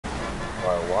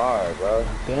Like, why, bro?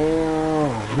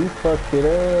 Damn, he fucked it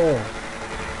up.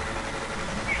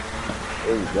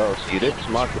 There we go. See, this is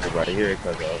my crib right here,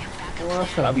 cause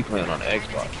I be playing on the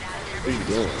Xbox. What are you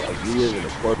doing? Like, you live in a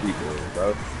poor people,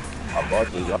 bro. I bought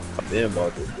this. I've been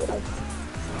bought this, bro.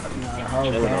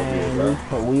 Chilling over here,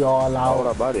 bro. We all Why would I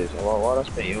out. buy this? Why would I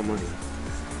spend your money?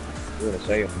 You gonna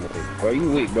save money? Bro,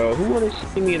 you weak, bro. Who wanna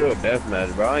see me in a death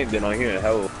match, bro? I ain't been on here in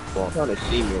hell long. I'm trying to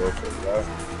see me real quick, bro.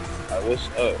 Like, what's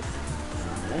up?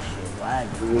 That shit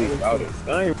wagging. You weak about it.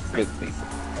 I ain't really weak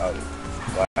about it.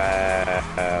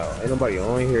 Wow. Ain't nobody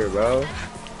on here, bro.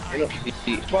 Ain't no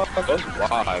fuck us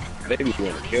live. They be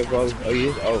doing the kill close. Oh, yeah,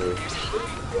 it's over.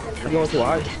 I'm going to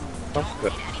watch.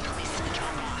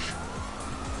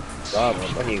 God, man,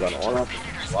 I ain't got an arm.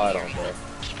 Slide on, bro.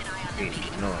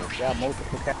 No. Got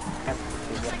multiple cats.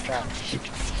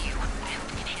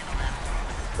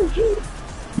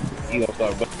 You gonna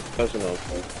start busting on,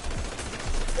 bro.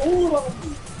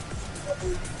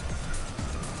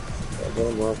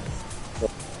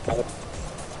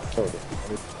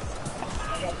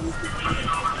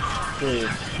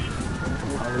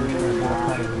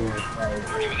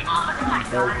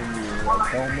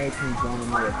 Don't make me join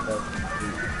me a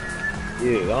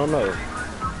Yeah, I don't know.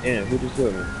 Damn, who just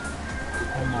killed me?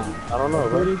 I don't know,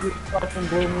 bro.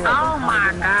 Oh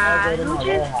my god, who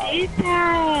just did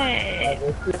that?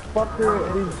 It's this fucker,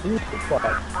 these juice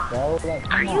spots, bro. Like,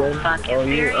 are you fucking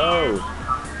serious?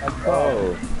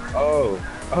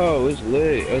 Oh, it's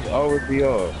lit. It's over for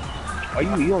y'all. Oh,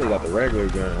 you only got the regular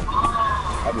gun.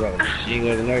 I be having machine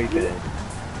guns and everything.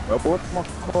 Bro, what's my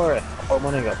car at? Oh,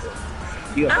 my nigga got the...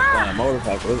 You got the flying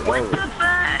motorcycle. It's What over. the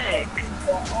fuck?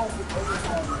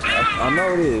 I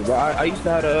know it is, but I used to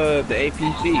have the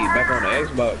APC back on the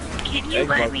Xbox. Can you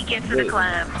let me get to the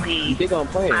club, You please? think I'm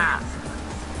playing?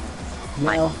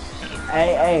 no.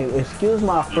 Hey, excuse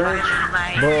my French,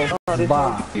 but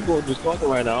Bob. People just talking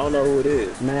right now. I don't know who it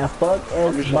is. Man, fuck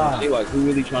I'm just trying to Bob. see like who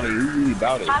really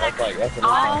about it. That's what I'm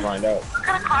trying to find out. What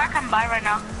kind of car can I buy right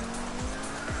now?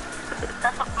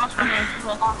 That's what most of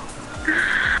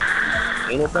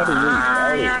Ain't nobody really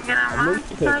about it. I knew you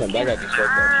couldn't come back at this stuff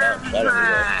that shot at me.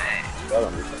 That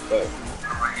on me some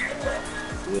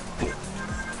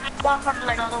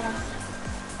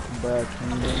But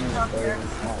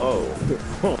Oh,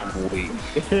 wait.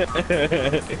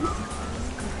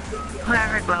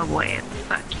 whoever glow boy is,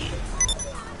 fuck you.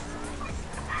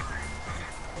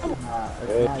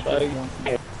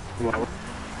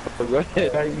 Go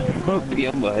ahead.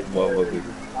 I'm like, motherfucker.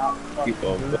 Keep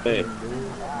on playing.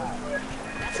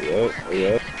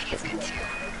 Yep.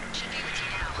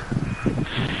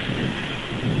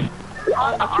 I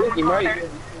killed him, right?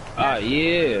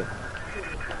 Yeah.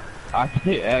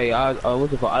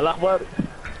 What's it called? I like what?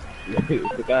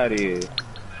 Get out of here.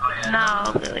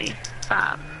 No, Lily.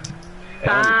 Stop.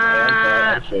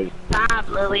 I'm sorry. Stop,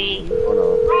 Lily. Hold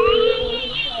on.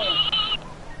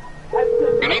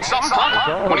 You need something,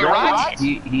 huh? When you ride,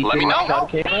 He let me know.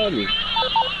 Can't have me.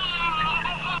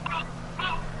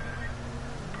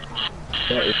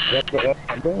 That's what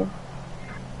I'm doing.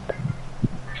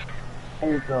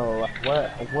 hey, so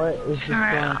what is this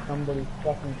going somebody's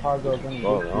fucking cargo gonna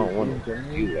Oh, I don't want to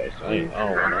do that. I don't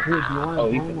want to.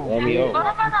 Oh, he can run me What over.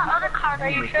 about the other car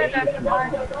that you said that's the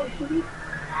one?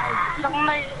 The one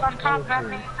that's on top of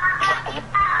me.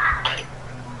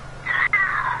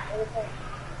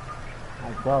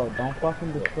 Like, bro, don't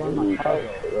fucking destroy my cargo.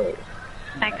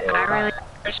 Like, I really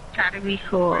just try to be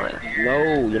cool.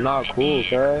 No, you're not cool,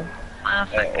 cuz.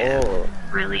 Motherfucker.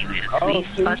 Really, Oh, please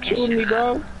so you shooting me,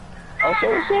 bro? Oh, so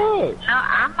what's up? No,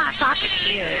 I'm not talking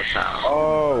to you, so.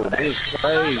 Oh, this is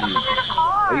crazy.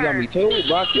 Oh, you got me too,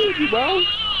 bro. I killed you, bro.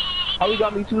 How you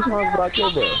got me 2 times, but I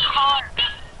killed her?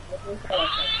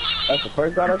 That's the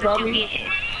first guy that shot me?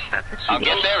 I'll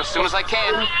get there as soon as I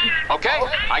can. Okay,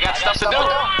 I got stuff to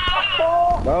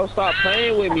do. Bro, stop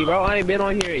playing with me, bro. I ain't been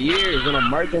on here in years, and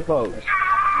I'm murking folks.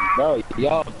 Bro,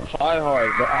 y'all try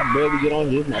hard, bro. I barely get on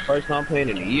here. This is my first time playing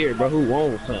in a year, bro. Who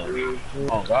wants some?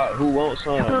 Oh, God, who wants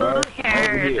some, bro? Who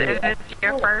cares if it's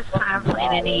your first time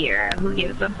playing in a year? Who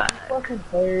gives a fuck? Fucking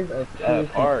players are That's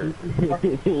art.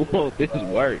 Who wants this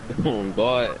work? Oh,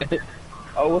 God.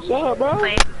 Oh, what's up, bro?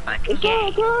 Play the fucking What's game.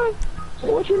 up,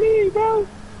 bro? What you need, bro?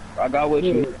 I got what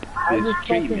you need. I This just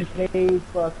fucking treatment. paid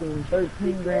fucking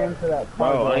 13 grand for that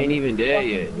car. Bro, I ain't even there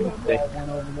yet.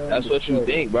 That's what you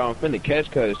think, bro. I'm finna catch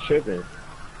cuz tripping.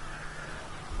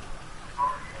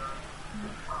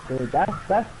 Dude,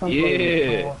 that's something.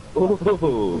 Yeah.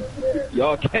 Ooh.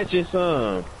 Y'all catching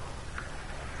some.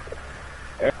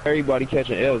 Everybody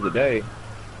catching L's today.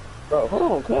 Bro,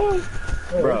 hold on, cuz.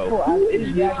 Bro, who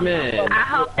is this man? I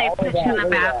hope they put you in a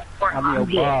bad sport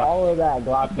lobby. All of that,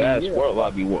 Glock. Bad sport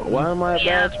lobby. Why am I a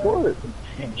bad sport?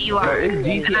 You are. Bro,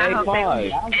 it's And I GTA hope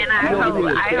 5. I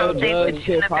hope they put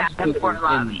you in a bad sport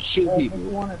lobby. Shoot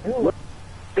people.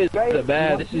 This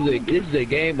is a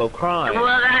game of crime.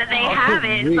 Well, they have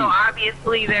it, so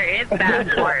obviously there is bad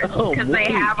sports because they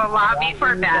have a lobby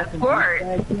for bad sports.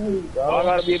 Oh, I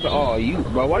gotta be. Oh, you,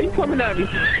 bro. Why you coming at me?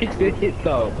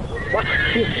 So,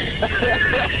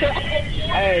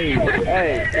 hey,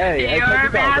 You're a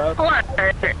bad sport.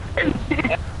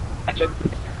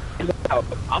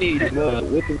 I need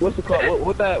what's the called?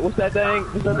 What's that thing?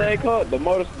 What's that thing called? The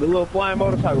little flying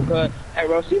motorcycle cut. Hey,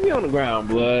 bro, see me on the ground,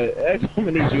 blood. That's what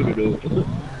I need you to do.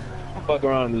 Fuck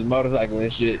around on this motorcycle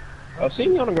and shit. Oh, see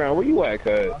me on the ground. Where you at,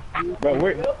 cuz? Bro,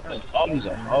 where? Oh, he's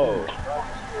a hoe.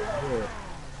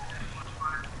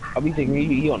 I'll be thinking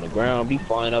he on the ground, be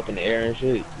flying up in the air and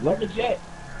shit. Look the jet.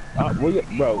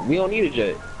 Bro, we don't need a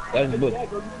jet. That's good.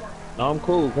 No, I'm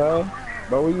cool, cuz.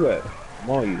 Bro, where you at? I'm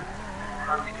on you.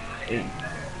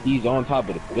 He's on top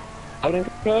of the building.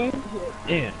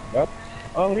 Damn, bro.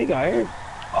 Oh, he got air.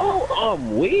 Oh,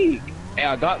 I'm weak. Hey,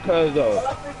 I got cuz though.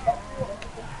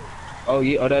 Oh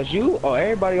yeah, oh that's you. Oh,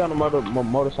 everybody on the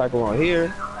motorcycle on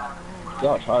here.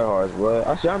 Y'all try hard, bro.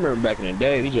 I remember back in the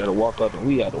day, we just had to walk up and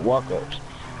we had to walk up.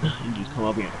 You just come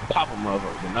up here and pop them over.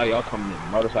 But now y'all coming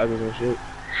in motorcycles and shit.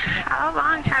 How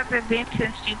long has it been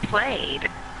since you played?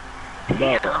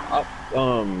 Bro,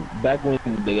 back when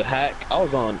the hack, I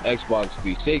was on Xbox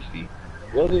 360.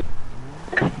 Was it?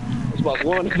 Xbox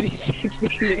One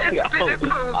 360? I don't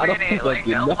like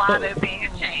fucking a know. lot of things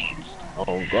changed.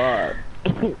 Oh God.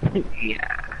 Yeah.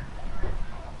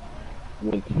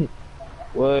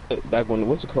 What? Back when,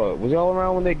 what's it called? Was y'all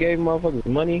around when they gave motherfuckers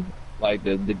money? Like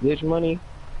the glitch money?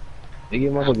 They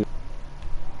gave motherfuckers